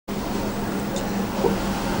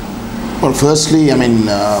Well, firstly,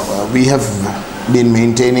 we have been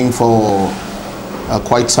maintaining for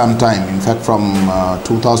quite some time. In fact, from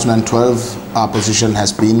 2012, our position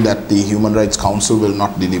has been that the Human Rights Council will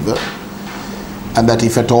not deliver, and that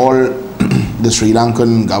if at all the Sri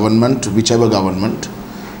Lankan government, whichever government,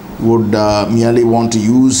 would merely want to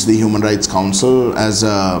use the Human Rights Council as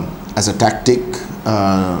a tactic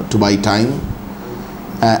to buy time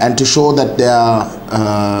and to show that they are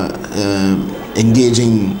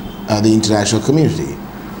engaging the international community.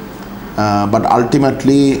 But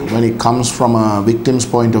ultimately, when it comes from a victim's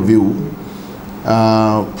point of view,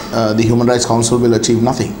 the Human Rights Council will achieve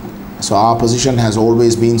nothing. So our position has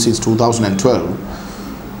always been since 2012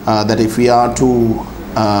 that if we are to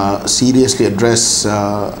seriously address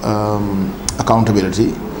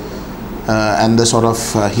accountability and the sort of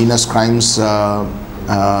heinous crimes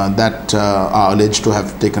that are alleged to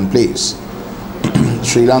have taken place,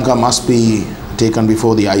 Sri Lanka must be taken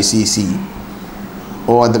before the ICC,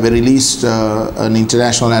 or at the very least an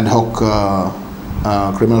international ad hoc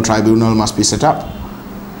criminal tribunal must be set up.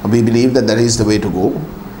 We believe that that is the way to go.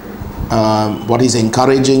 What is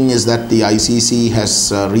encouraging is that the ICC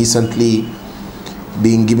has recently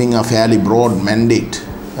been giving a fairly broad mandate,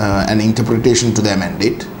 an interpretation to their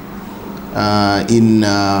mandate in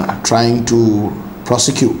trying to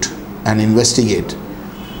prosecute and investigate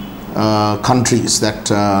countries that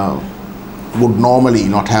would normally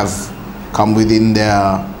not have come within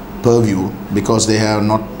their purview because they have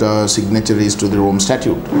not signatories to the Rome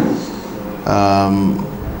Statute.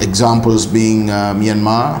 Examples being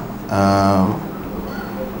Myanmar,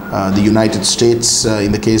 the United States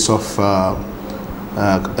in the case of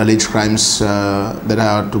alleged crimes that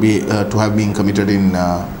are to have been committed in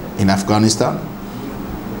Afghanistan.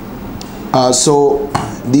 So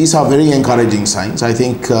these are very encouraging signs. I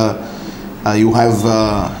think you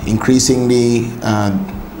have increasingly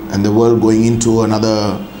and the world going into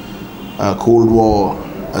another Cold War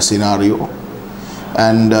scenario,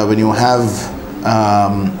 and when you have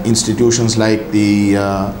institutions like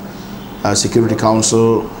the Security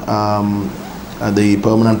Council, the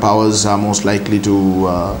permanent powers are most likely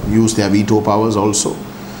to use their veto powers also.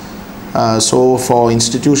 So for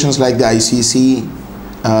institutions like the ICC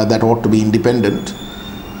that ought to be independent,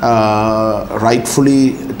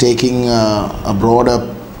 rightfully taking a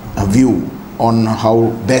broader view on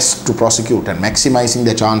how best to prosecute and maximizing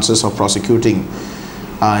the chances of prosecuting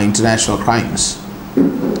international crimes,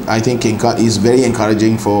 I think is very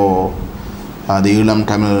encouraging for the Elam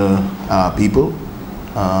Tamil people.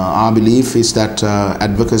 Our belief is that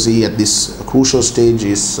advocacy at this crucial stage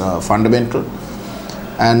is fundamental,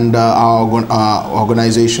 and our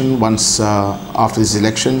organization, once after these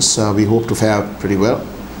elections, we hope to fare pretty well.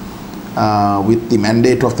 With the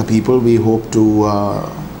mandate of the people, we hope to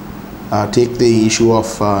take the issue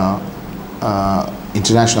of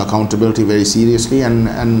international accountability very seriously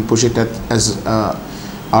and push it as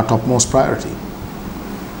our topmost priority.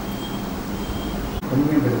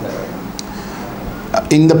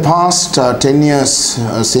 In the past 10 years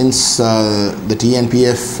since the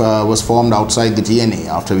TNPF was formed outside the TNA,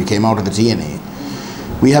 after we came out of the TNA,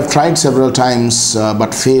 we have tried several times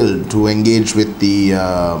but failed to engage with the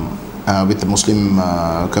Muslim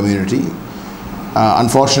community.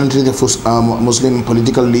 Unfortunately, the Muslim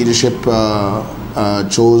political leadership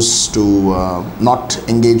chose to not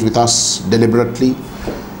engage with us deliberately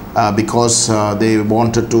because they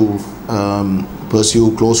wanted to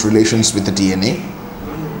pursue close relations with the TNA.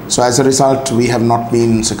 So as a result, we have not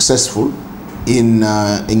been successful in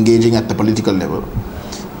engaging at the political level.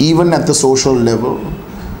 Even at the social level,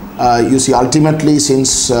 you see, ultimately,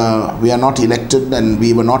 since we are not elected and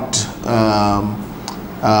we were not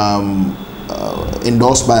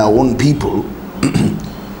endorsed by our own people,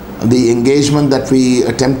 the engagement that we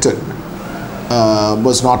attempted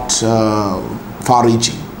was not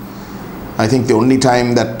far-reaching. I think the only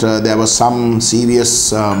time that there was some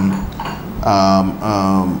serious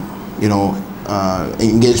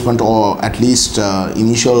engagement, or at least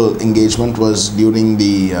initial engagement, was during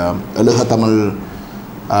the Aloha Tamil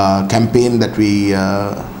campaign that we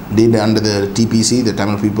did under the TPC, the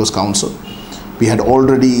Tamil People's Council. We had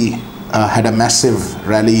already had a massive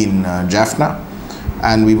rally in Jaffna,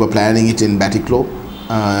 and we were planning it in Batticaloa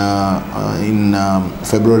in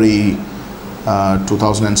February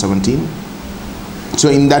 2017. So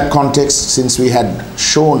in that context, since we had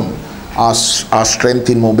shown our strength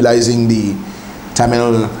in mobilizing the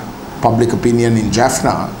Tamil public opinion in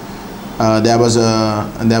Jaffna, there was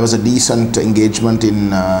a decent engagement in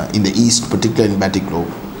the east, particularly in Batticaloa.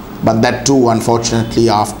 But that too, unfortunately,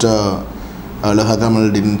 after Aloha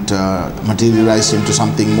Tamil didn't materialize into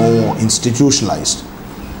something more institutionalized.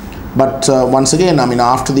 But once again, I mean,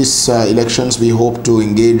 after these elections, we hope to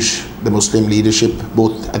engage the Muslim leadership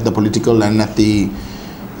both at the political and at the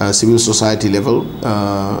civil society level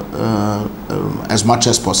as much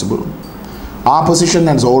as possible. Our position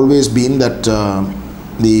has always been that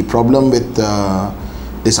the problem with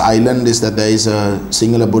this island is that there is a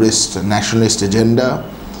singular Buddhist nationalist agenda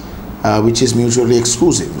which is mutually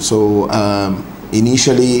exclusive. So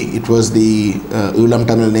initially it was the Ulam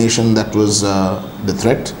Tamil nation that was the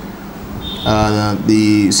threat.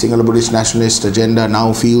 The singular Buddhist nationalist agenda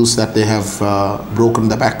now feels that they have broken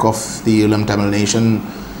the back of the Ulam Tamil nation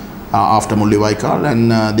after Mullivaikal,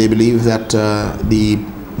 and they believe that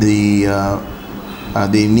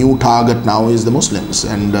the new target now is the Muslims,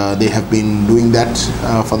 and they have been doing that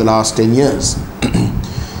for the last 10 years.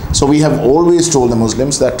 So we have always told the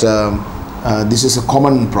Muslims that this is a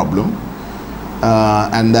common problem,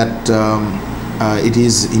 and that it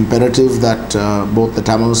is imperative that both the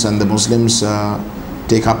Tamils and the Muslims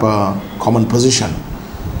take up a common position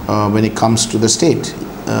when it comes to the state.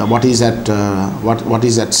 What is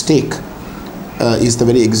at stake is the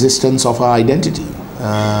very existence of our identity.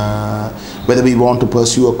 Whether we want to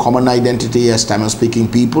pursue a common identity as Tamil-speaking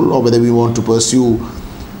people, or whether we want to pursue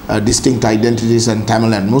distinct identities and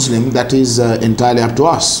Tamil and Muslim, that is entirely up to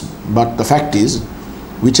us. But the fact is,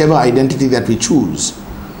 whichever identity that we choose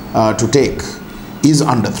to take is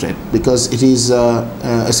under threat, because it is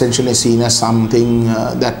essentially seen as something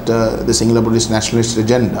that the singular Buddhist nationalist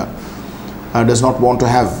agenda does not want to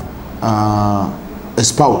have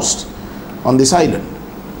espoused on this island.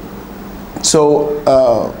 So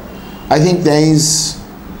I think there is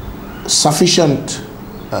sufficient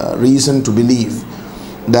reason to believe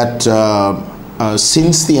that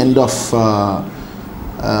since the end of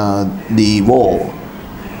the war,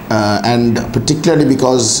 and particularly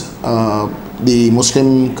because the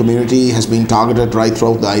Muslim community has been targeted right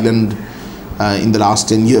throughout the island in the last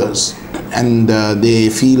 10 years, and they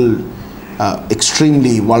feel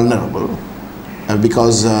extremely vulnerable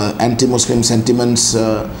because anti-Muslim sentiments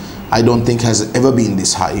I don't think has ever been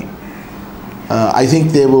this high. I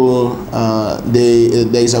think there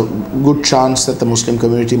is a good chance that the Muslim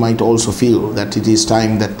community might also feel that it is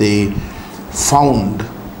time that they found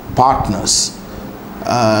partners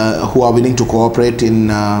who are willing to cooperate in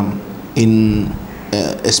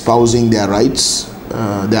espousing their rights,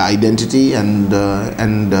 their identity, and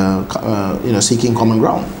seeking common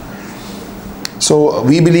ground. So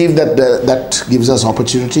we believe that that gives us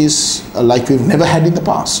opportunities like we've never had in the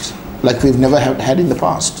past.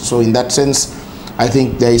 So in that sense, I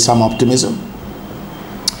think there is some optimism.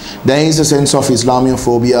 There is a sense of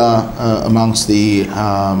Islamophobia amongst the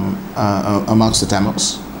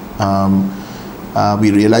Tamils.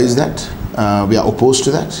 We realize that. We are opposed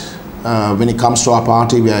to that. When it comes to our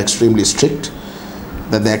party, we are extremely strict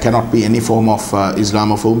that there cannot be any form of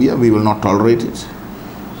Islamophobia. We will not tolerate it.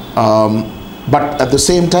 But at the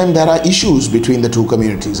same time, there are issues between the two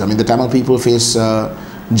communities. I mean, the Tamil people face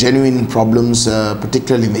genuine problems,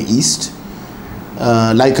 particularly in the east.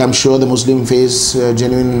 Like I'm sure the Muslim face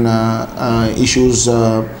genuine issues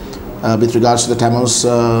with regards to the Tamils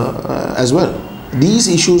as well. These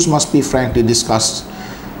issues must be frankly discussed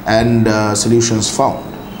and solutions found.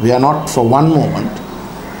 We are not for one moment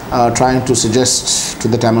trying to suggest to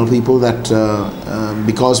the Tamil people that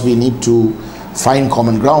because we need to find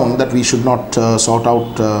common ground that we should not sort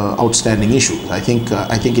out outstanding issues. I think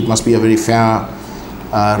it must be a very fair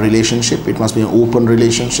relationship. It must be an open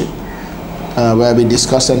relationship where we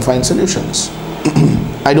discuss and find solutions.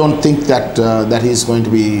 I don't think that that is going to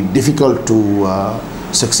be difficult to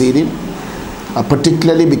succeed in,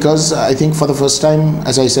 particularly because I think for the first time,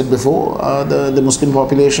 as I said before, the Muslim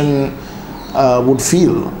population would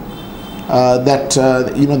feel that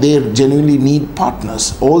they genuinely need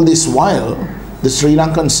partners. All this while, the Sri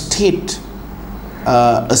Lankan state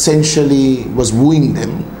essentially was wooing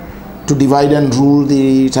them to divide and rule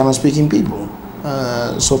the Tamil-speaking people.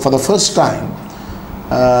 So for the first time,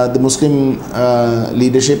 the Muslim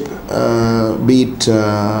leadership, be it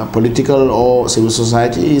political or civil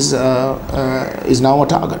society, is now a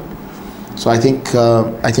target. So I think,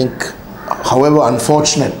 however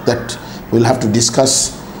unfortunate that we'll have to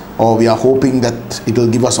discuss, or we are hoping that it will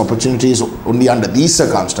give us opportunities only under these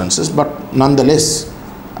circumstances, but nonetheless,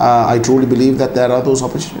 I truly believe that there are those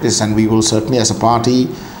opportunities, and we will certainly, as a party,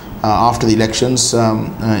 after the elections,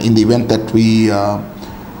 in the event that we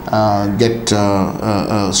get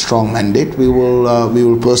a strong mandate, we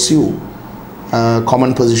will pursue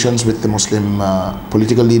common positions with the Muslim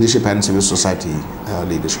political leadership and civil society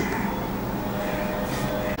leadership.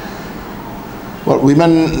 Well,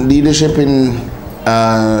 women leadership in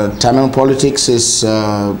Tamil politics is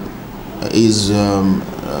is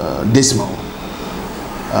dismal.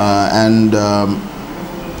 And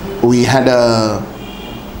we had a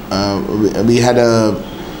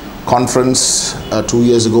conference 2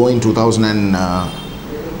 years ago in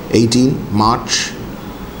 2018 March.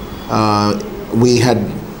 We had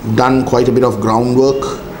done quite a bit of groundwork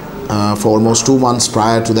for almost 2 months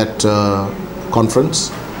prior to that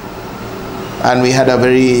conference, and we had a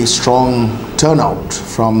very strong turnout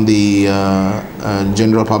from the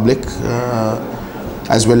general public,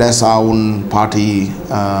 as well as our own party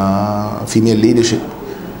female leadership.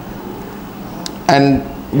 And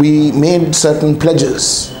we made certain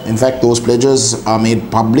pledges. In fact, those pledges are made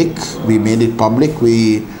public. We made it public.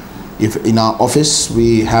 If in our office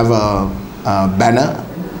we have a banner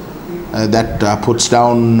that puts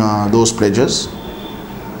down those pledges,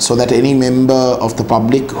 so that any member of the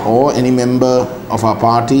public or any member of our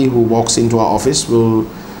party who walks into our office will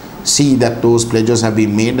see that those pledges have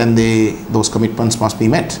been made and those commitments must be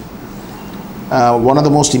met. One of the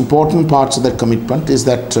most important parts of that commitment is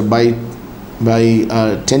that by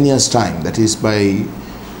 10 years time, that is by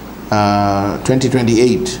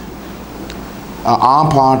 2028, our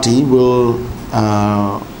party will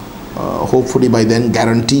hopefully by then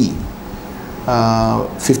guarantee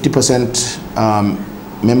 50%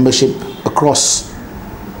 membership across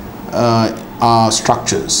our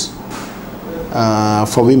structures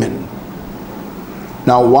for women.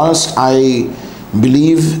 Now, whilst I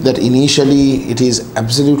believe that initially it is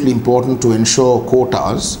absolutely important to ensure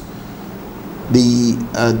quotas, the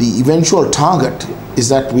eventual target is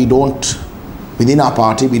that we don't, within our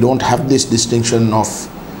party, we don't have this distinction of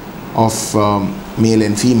male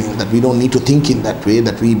and female, that we don't need to think in that way,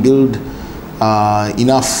 that we build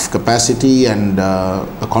enough capacity and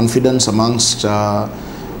confidence amongst our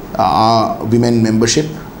women membership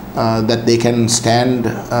that they can stand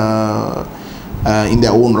in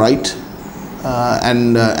their own right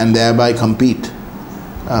and thereby compete.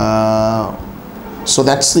 So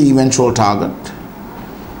that's the eventual target.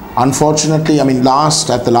 Unfortunately, I mean,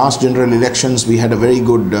 at the last general elections, we had a very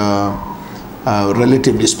good,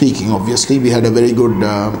 relatively speaking, obviously, we had a very good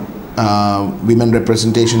women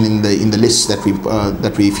representation in the lists that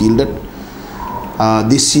we fielded.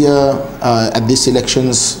 This year, at these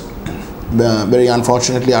elections, very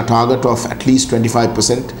unfortunately, our target of at least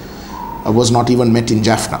 25% was not even met in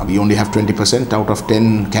Jaffna. We only have 20% out of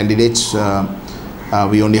 10 candidates.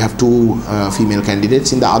 We only have 2 female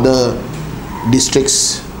candidates. In the other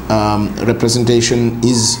districts, representation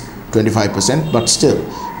is 25%, but still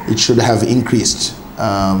it should have increased.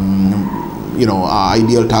 You know, our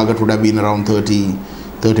ideal target would have been around 30%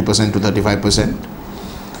 to 35%.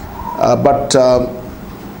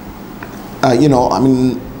 You know, I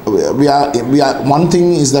mean, we are. One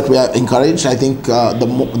thing is that we are encouraged. I think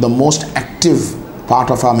the most active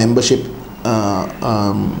part of our membership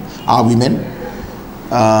are women.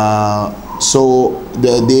 So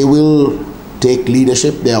they will take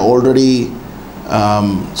leadership. There are already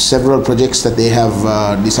several projects that they have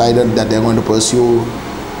decided that they are going to pursue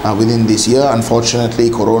within this year. Unfortunately,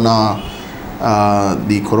 the corona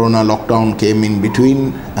lockdown came in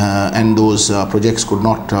between, and those projects could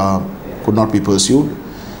not be pursued.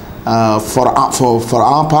 For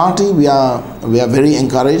our party, we are very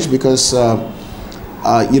encouraged because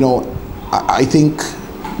you know, I think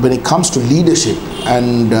when it comes to leadership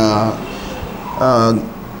and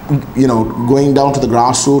you know, going down to the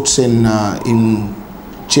grassroots in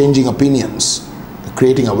changing opinions,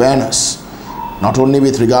 creating awareness, not only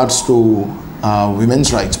with regards to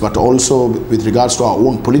women's rights, but also with regards to our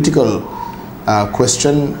own political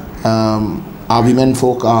question, our women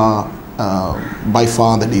folk are by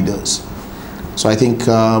far the leaders. So I think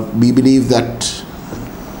we believe that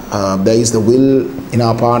there is the will in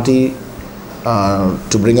our party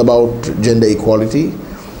to bring about gender equality.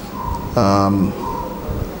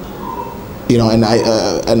 You know,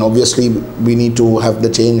 and obviously we need to have the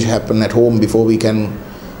change happen at home before we can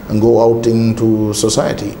go out into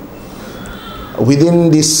society.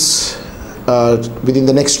 Within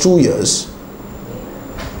the next 2 years,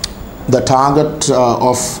 the target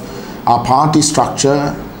of our party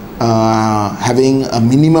structure having a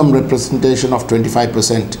minimum representation of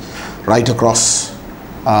 25% right across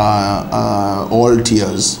all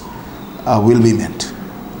tiers will be met.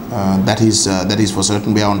 That is for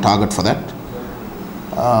certain. We are on target for that.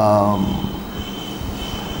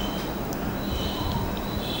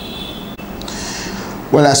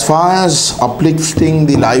 Well, as far as uplifting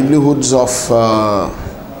the livelihoods of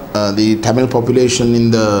the Tamil population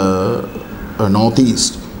in the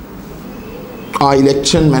Northeast, our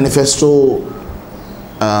election manifesto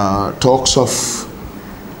talks of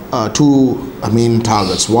two main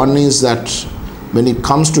targets. One is that when it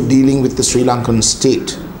comes to dealing with the Sri Lankan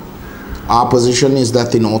state, our position is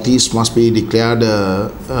that the northeast must be declared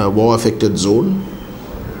a war-affected zone,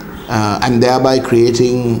 and thereby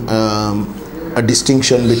creating a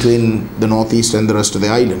distinction between the northeast and the rest of the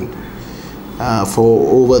island. For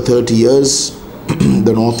over 30 years,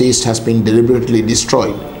 the northeast has been deliberately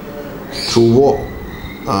destroyed through war.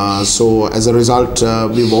 So as a result,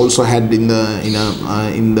 we've also had in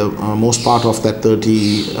the most part of that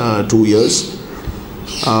 32 years,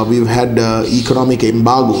 we've had economic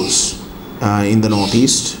embargoes in the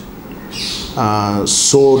northeast,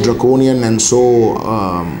 so draconian and so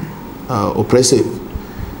oppressive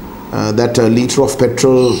that a liter of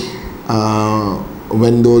petrol,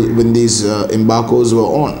 when these embargoes were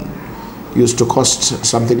on, used to cost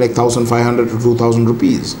something like 1,500 to 2,000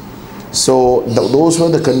 rupees. So those were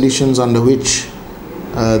the conditions under which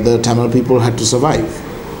the Tamil people had to survive.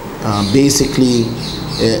 Basically,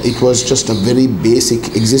 it was just a very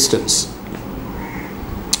basic existence.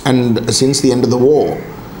 And since the end of the war,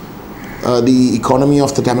 the economy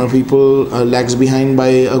of the Tamil people lags behind by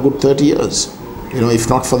a good 30 years. If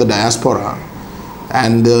not for the diaspora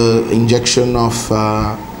and the injection of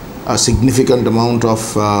a significant amount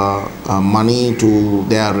of money to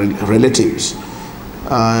their relatives,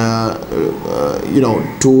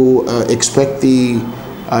 to expect the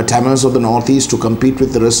Tamils of the northeast to compete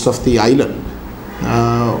with the rest of the island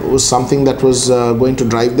was something that was going to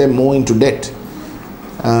drive them more into debt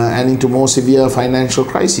and into more severe financial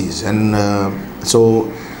crises. And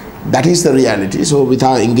so that is the reality. So with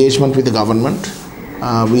our engagement with the government,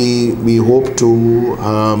 we hope to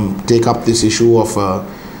take up this issue of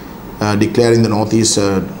declaring the northeast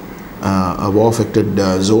a war-affected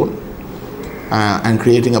zone, and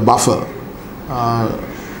creating a buffer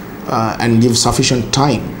and give sufficient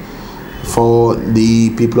time for the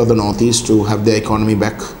people of the northeast to have their economy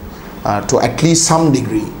back to at least some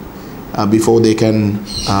degree before they can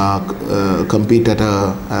compete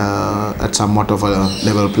at somewhat of a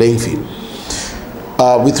level playing field.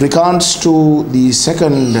 With regards to the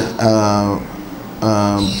second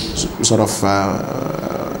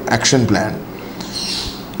action plan,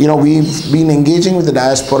 we've been engaging with the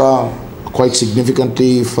diaspora quite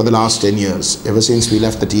significantly for the last 10 years. Ever since we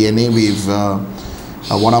left the TNA, we've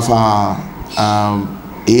one of our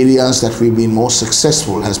areas that we've been most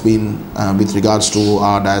successful has been with regards to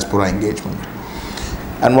our diaspora engagement.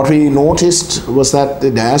 And what we noticed was that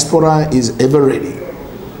the diaspora is ever ready,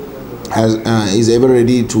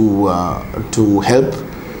 to help,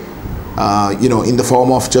 in the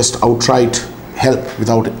form of just outright help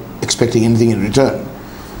without expecting anything in return,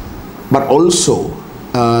 but also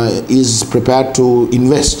is prepared to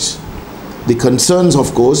invest. The concerns,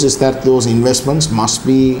 of course, is that those investments must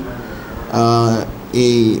be done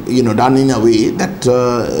in a way that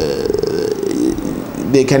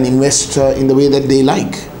they can invest in the way that they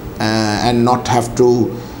like, and not have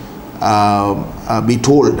to be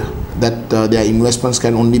told that their investments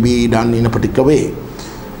can only be done in a particular way.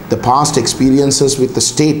 The past experiences with the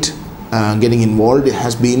state getting involved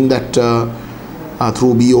has been that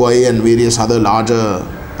through BOI and various other larger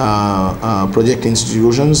project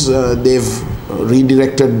institutions, they've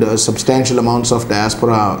redirected substantial amounts of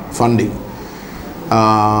diaspora funding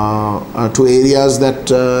to areas that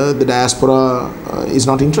the diaspora is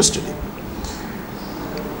not interested in.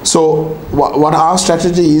 So what our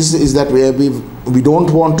strategy is that we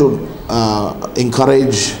don't want to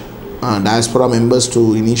encourage diaspora members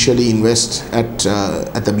to initially invest at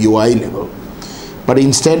the BOI level, but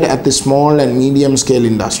instead at the small and medium scale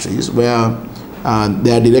industries where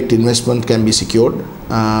their direct investment can be secured,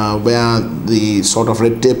 where the sort of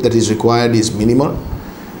red tape that is required is minimal,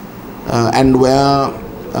 and where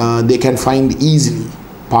they can find easily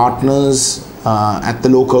partners at the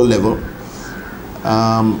local level,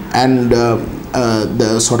 and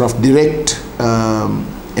the sort of direct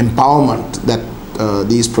empowerment that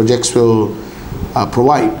these projects will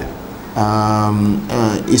provide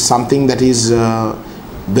is something that is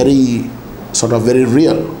very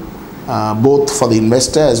real, both for the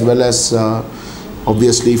investor as well as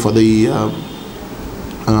obviously for the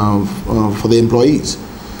employees.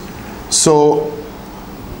 So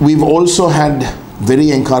we've also had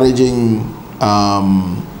very encouraging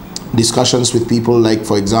discussions with people like,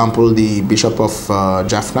 for example, the Bishop of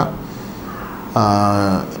Jaffna,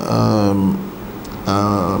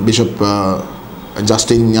 Bishop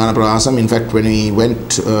Justin Gnanaprasam. In fact, when we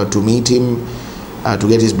went to meet him to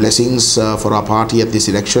get his blessings for our party at these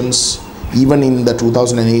elections, even in the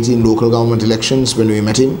 2018 local government elections, when we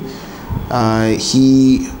met him,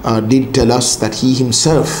 he did tell us that he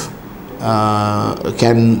himself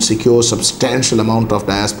can secure substantial amount of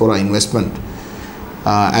diaspora investment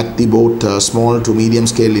at the both small to medium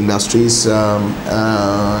scale industries,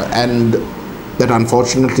 and that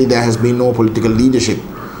unfortunately there has been no political leadership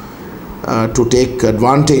to take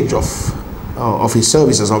advantage of his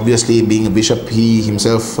services. Obviously, being a bishop, he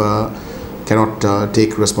himself cannot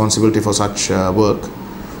take responsibility for such work,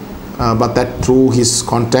 but that through his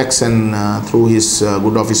contacts and through his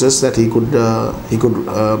good offices, that he could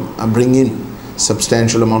bring in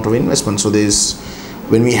substantial amount of investment. So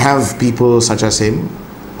when we have people such as him,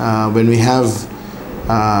 when we have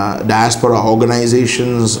diaspora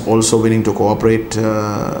organizations also willing to cooperate,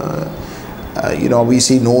 we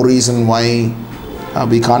see no reason why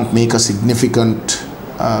we can't make a significant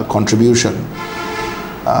contribution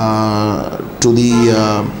to the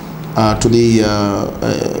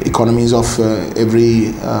economies of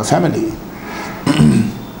every family.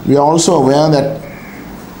 We are also aware that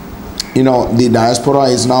the diaspora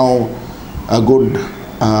is now a good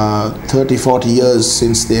 30-40 years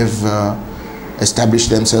since they've established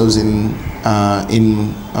themselves in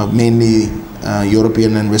mainly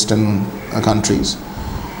European and Western countries.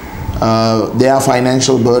 There are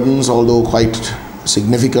financial burdens, although quite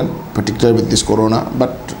significant, particularly with this corona,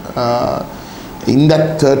 but in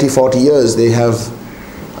that 30-40 years they have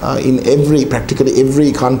practically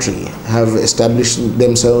every country have established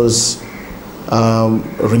themselves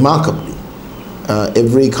remarkably.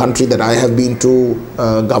 Every country that I have been to,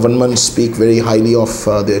 governments speak very highly of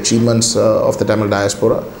the achievements of the Tamil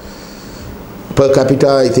diaspora. Per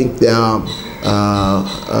capita, I think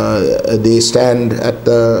they stand at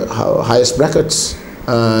the highest brackets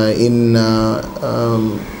in the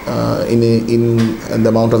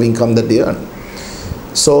amount of income that they earn.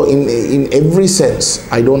 So in every sense,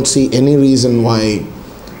 I don't see any reason why,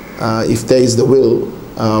 if there is the will,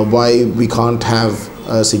 why we can't have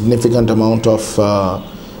a significant amount of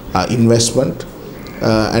investment,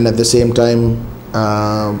 and at the same time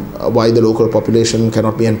why the local population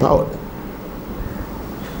cannot be empowered.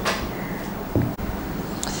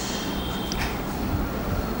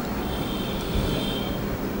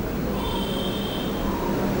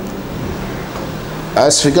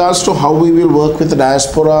 As regards to how we will work with the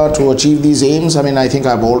diaspora to achieve these aims, I think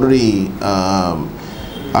I've already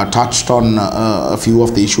touched on a few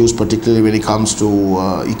of the issues, particularly when it comes to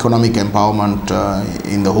economic empowerment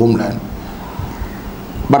in the homeland.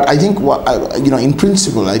 But I think, in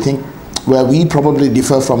principle, I think where we probably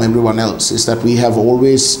differ from everyone else is that we have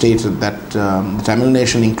always stated that the Tamil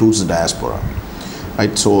nation includes the diaspora.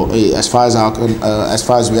 Right? So as far as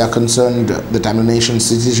we are concerned, the Tamil nation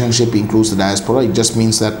citizenship includes the diaspora. It just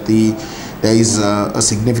means that there is a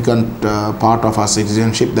significant part of our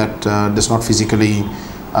citizenship that does not physically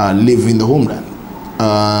live in the homeland.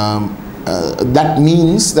 That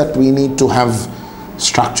means that we need to have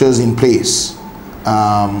structures in place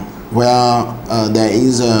where there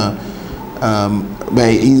is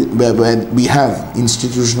where we have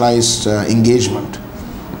institutionalized engagement,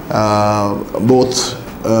 both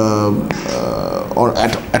or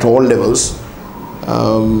at all levels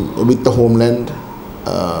with the homeland.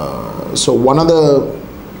 So one of the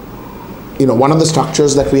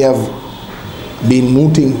structures that we have been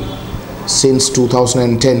mooting since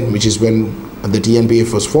 2010, which is when the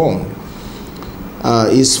TNPF was formed,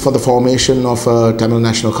 is for the formation of a Tamil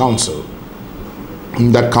National Council.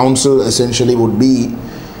 That council essentially would be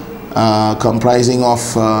comprising of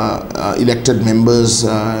elected members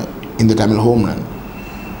in the Tamil homeland,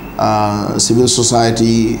 civil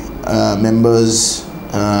society members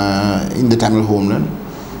in the Tamil homeland,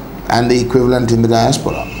 and the equivalent in the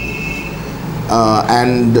diaspora.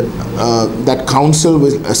 And that council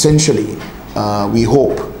will essentially, we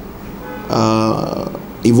hope,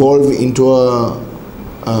 evolve into a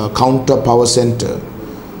counter power center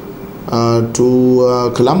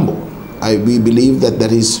to Colombo. We believe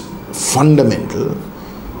that is fundamental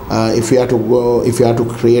if we are to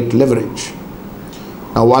create leverage.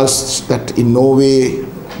 Now, whilst that in no way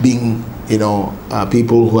being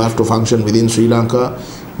people who have to function within Sri Lanka,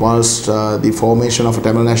 whilst the formation of a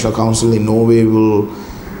Tamil National Council in no way will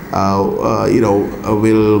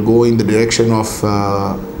go in the direction of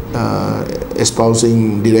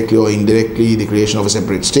espousing directly or indirectly the creation of a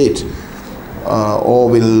separate state, or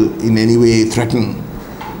will in any way threaten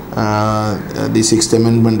the Sixth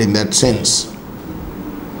Amendment in that sense.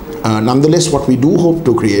 Nonetheless, what we do hope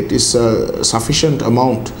to create is a sufficient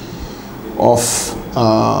amount of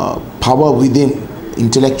power within,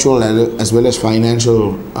 intellectual as well as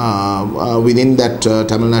financial, within that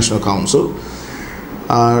Tamil National Council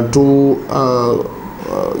to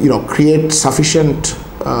create sufficient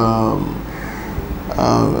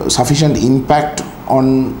sufficient impact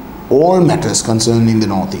on all matters concerning the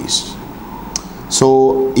Northeast.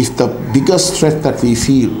 So if the biggest threat that we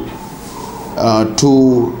feel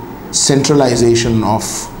to centralization of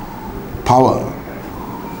power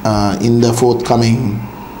in the forthcoming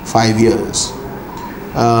 5 years,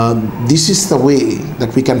 this is the way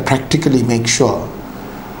that we can practically make sure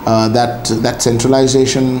that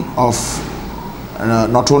centralization of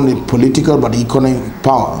not only political but economic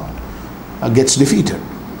power gets defeated.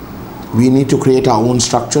 We need to create our own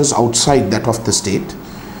structures outside that of the state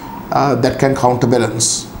that can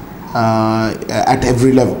counterbalance at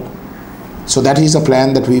every level. So that is a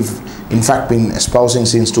plan that we've in fact been espousing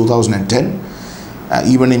since 2010.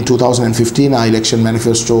 Even in 2015, our election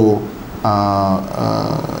manifesto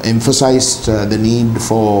emphasized the need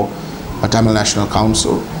for a Tamil National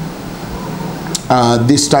Council.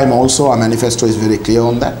 This time also our manifesto is very clear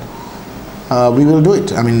on that. We will do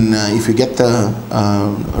it. I mean, if we get the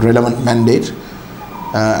relevant mandate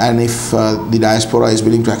and if the diaspora is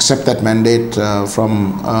willing to accept that mandate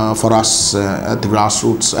for us at the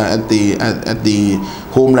grassroots, at the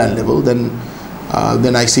homeland level, then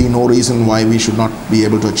I see no reason why we should not be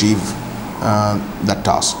able to achieve that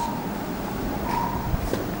task.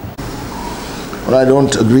 Well, I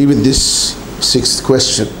don't agree with this sixth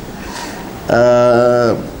question.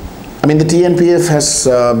 I mean, the TNPF has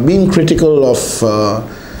been critical of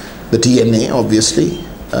the TNA, obviously.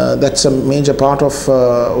 That's a major part of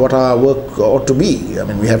what our work ought to be. I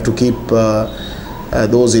mean, we have to keep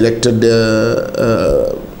those elected,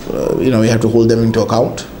 we have to hold them into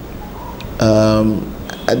account.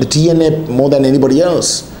 The TNA, more than anybody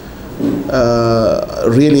else,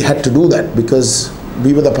 really had to do that, because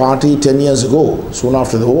we were the party 10 years ago, soon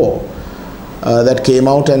after the war, that came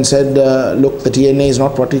out and said, look, the TNA is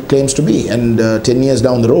not what it claims to be. And 10 years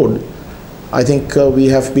down the road, I think we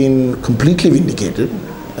have been completely vindicated.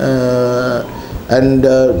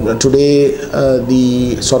 Today,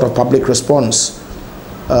 the sort of public response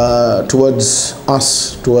towards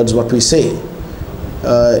us, towards what we say,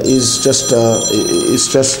 is just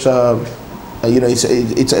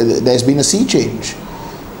there's been a sea change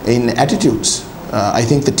in attitudes. I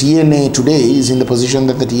think the TNA today is in the position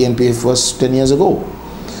that the TNPF was 10 years ago.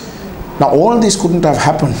 Now, all this couldn't have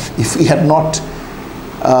happened if we had not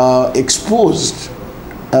exposed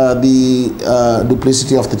the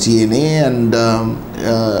duplicity of the TNA and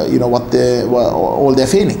all their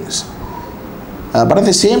failings. But at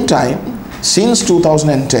the same time, since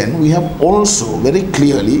 2010, we have also very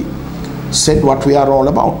clearly said what we are all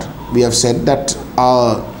about. We have said that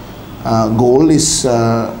our goal is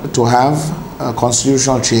to have a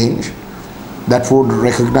constitutional change that would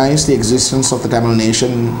recognize the existence of the Tamil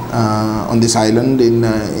nation on this island in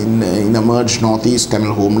a merged Northeast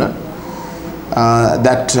Tamil homeland.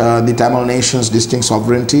 That the Tamil nation's distinct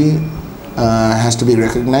sovereignty has to be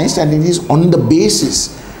recognized, and it is on the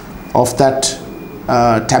basis of that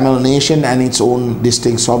Tamil nation and its own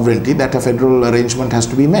distinct sovereignty that a federal arrangement has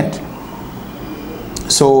to be met.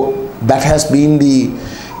 So that has been the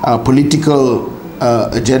political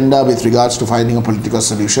agenda with regards to finding a political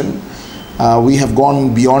solution. We have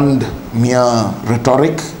gone beyond mere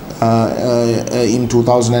rhetoric in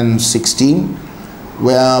 2016,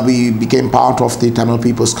 where we became part of the Tamil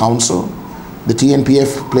People's Council. The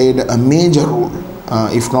TNPF played a major role,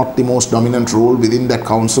 if not the most dominant role within that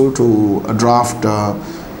council, to draft a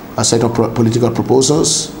set of political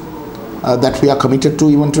proposals that we are committed to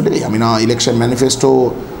even today. I mean, our election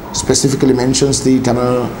manifesto specifically mentions the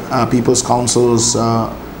Tamil People's Council's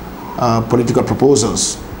political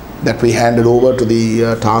proposals that we handed over to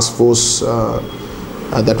the task force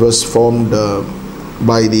that was formed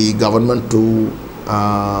by the government to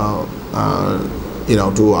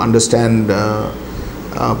understand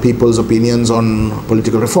people's opinions on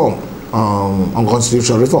political reform, on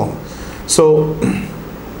constitutional reform. So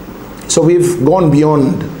we've gone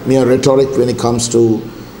beyond mere rhetoric when it comes to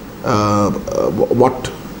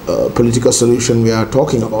what political solution we are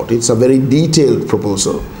talking about. It's a very detailed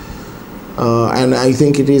proposal, and I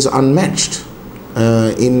think it is unmatched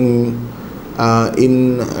in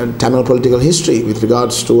Tamil political history with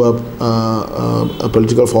regards to a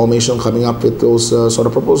political formation coming up with those sort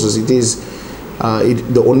of proposals. It is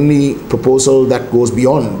the only proposal that goes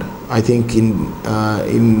beyond, I think, in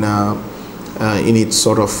its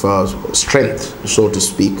sort of strength, so to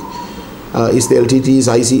speak, is the LTT's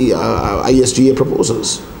ISGA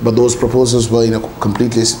proposals. But those proposals were in a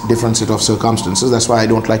completely different set of circumstances. That's why I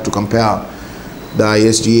don't like to compare the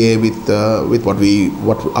ISGA with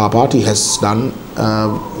what our party has done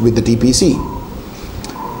with the TPC.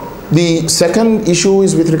 The second issue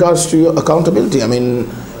is with regards to accountability. I mean,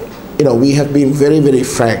 we have been very, very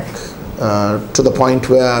frank, to the point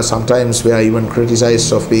where sometimes we are even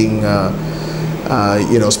criticized of being,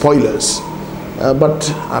 spoilers. But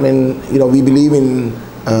I mean, we believe in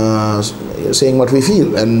saying what we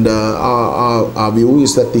feel, and our view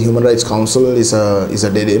is that the Human Rights Council is a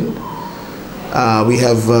dead end. We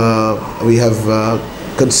have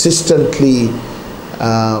consistently,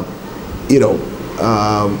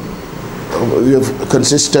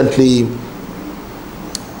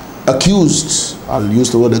 accused, I'll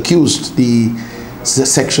use the word accused, the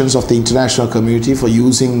sections of the international community for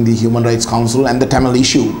using the Human Rights Council and the Tamil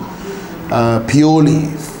issue purely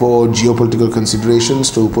for geopolitical considerations,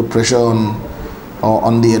 to put pressure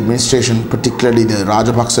on the administration, particularly the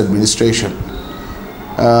Rajapaksa administration,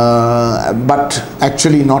 but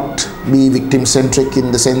actually not be victim-centric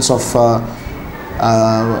in the sense of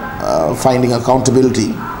finding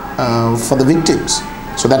accountability for the victims.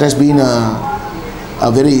 So that has been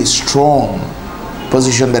a very strong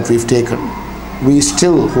position that we've taken. We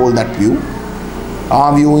still hold that view.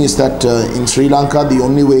 Our view is that in Sri Lanka, the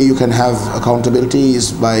only way you can have accountability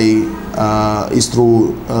is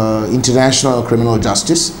through international criminal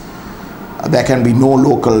justice. There can be no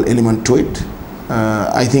local element to it.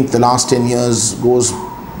 I think the last 10 years goes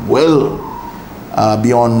well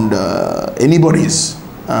beyond anybody's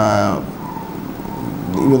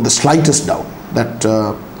even the slightest doubt that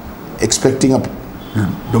expecting a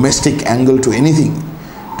domestic angle to anything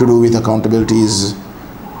to do with accountability is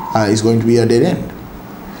going to be a dead end.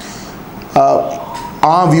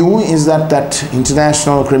 Our view is that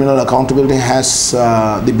international criminal accountability has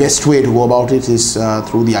the best way to go about it is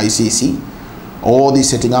through the ICC, or the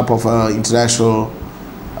setting up of an international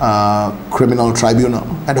criminal tribunal,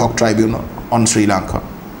 ad hoc tribunal on Sri Lanka.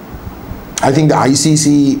 I think the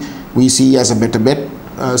ICC we see as a better bet,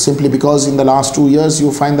 simply because in the last 2 years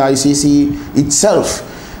you find the ICC itself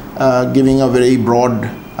giving a very broad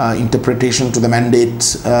interpretation to the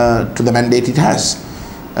mandate it has,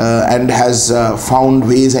 and has found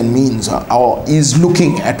ways and means, or is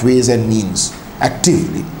looking at ways and means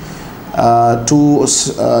actively to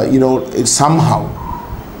somehow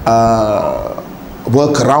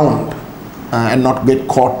work around and not get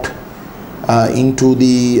caught into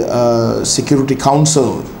the Security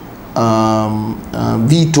Council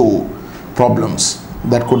veto problems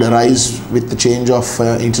that could arise with the change of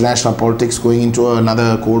international politics going into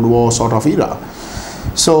another Cold War sort of era.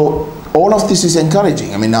 So all of this is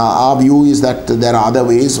encouraging. I mean, our view is that there are other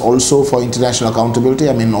ways also for international accountability.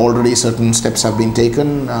 I mean, already certain steps have been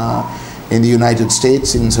taken in the United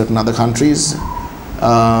States, in certain other countries,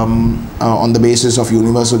 on the basis of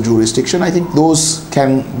universal jurisdiction. I think those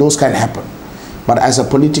can happen. But as a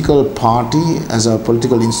political party, as a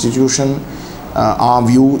political institution, our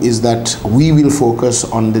view is that we will focus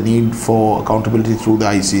on the need for accountability through the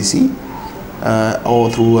ICC or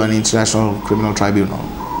through an international criminal tribunal.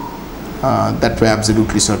 That we're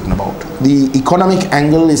absolutely certain about. The economic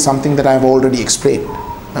angle is something that I've already explained.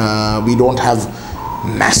 We don't have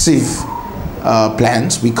massive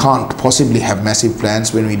plans. We can't possibly have massive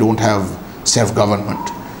plans when we don't have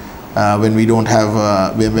self-government, when we don't have,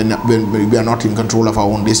 when we are not in control of our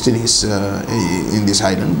own destinies in this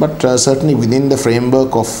island. But certainly within the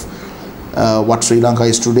framework of what Sri Lanka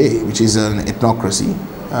is today, which is an ethnocracy,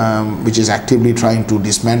 which is actively trying to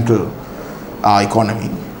dismantle our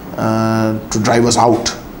economy, to drive us out,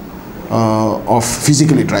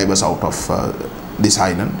 physically drive us out of this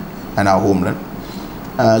island and our homeland.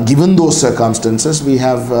 Given those circumstances, we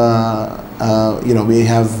have,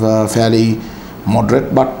 fairly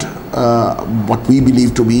moderate, but what we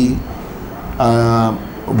believe to be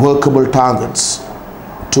workable targets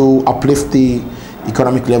to uplift the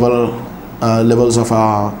economic levels of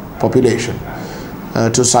our population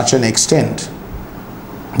to such an extent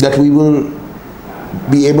that we will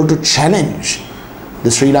be able to challenge the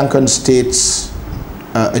Sri Lankan state's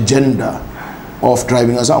agenda of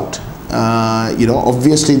driving us out.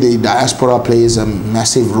 Obviously the diaspora plays a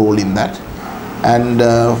massive role in that, and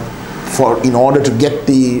in order to get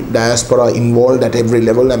the diaspora involved at every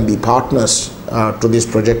level and be partners to this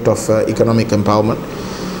project of economic empowerment,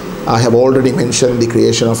 I have already mentioned the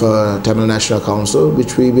creation of a Tamil National Council,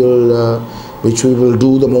 which we will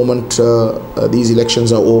do the moment these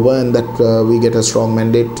elections are over, and that we get a strong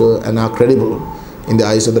mandate and are credible in the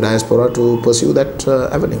eyes of the diaspora to pursue that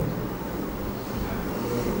avenue.